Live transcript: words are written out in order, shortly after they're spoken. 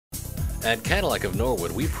At Cadillac of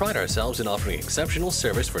Norwood, we pride ourselves in offering exceptional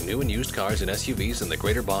service for new and used cars and SUVs in the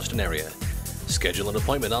greater Boston area. Schedule an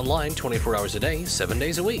appointment online 24 hours a day, 7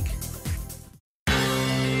 days a week.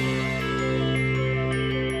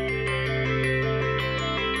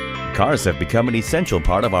 Cars have become an essential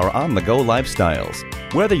part of our on-the-go lifestyles.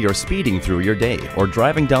 Whether you're speeding through your day or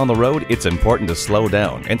driving down the road, it's important to slow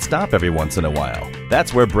down and stop every once in a while.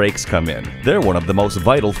 That's where brakes come in. They're one of the most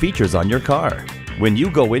vital features on your car. When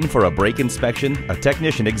you go in for a brake inspection, a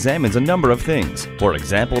technician examines a number of things. For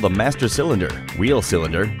example, the master cylinder, wheel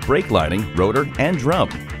cylinder, brake lining, rotor, and drum.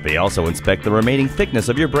 They also inspect the remaining thickness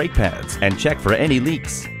of your brake pads and check for any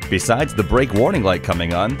leaks. Besides the brake warning light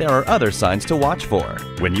coming on, there are other signs to watch for.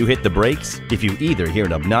 When you hit the brakes, if you either hear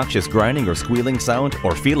an obnoxious grinding or squealing sound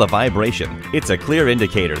or feel a vibration, it's a clear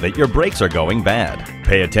indicator that your brakes are going bad.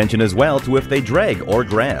 Pay attention as well to if they drag or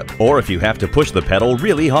grab, or if you have to push the pedal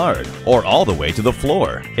really hard, or all the way to the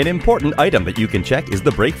floor. An important item that you can check is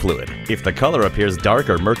the brake fluid. If the color appears dark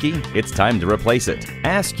or murky, it's time to replace it.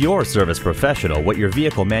 Ask your service professional what your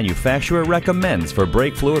vehicle manufacturer recommends for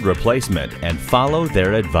brake fluid replacement and follow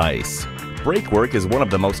their advice. Brake work is one of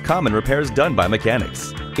the most common repairs done by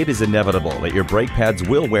mechanics. It is inevitable that your brake pads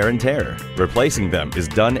will wear and tear. Replacing them is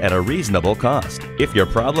done at a reasonable cost. If your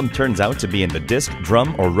problem turns out to be in the disc,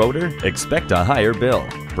 drum, or rotor, expect a higher bill.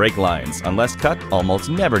 Brake lines, unless cut, almost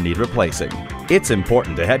never need replacing. It's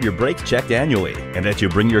important to have your brakes checked annually and that you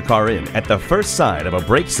bring your car in at the first sign of a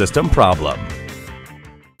brake system problem.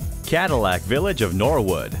 Cadillac Village of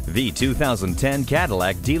Norwood, the 2010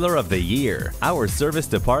 Cadillac Dealer of the Year. Our service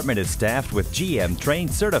department is staffed with GM-trained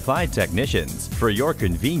certified technicians. For your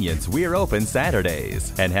convenience, we're open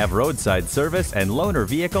Saturdays and have roadside service and loaner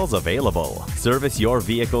vehicles available. Service your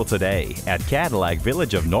vehicle today at Cadillac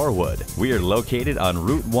Village of Norwood. We're located on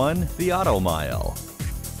Route 1, the Auto Mile.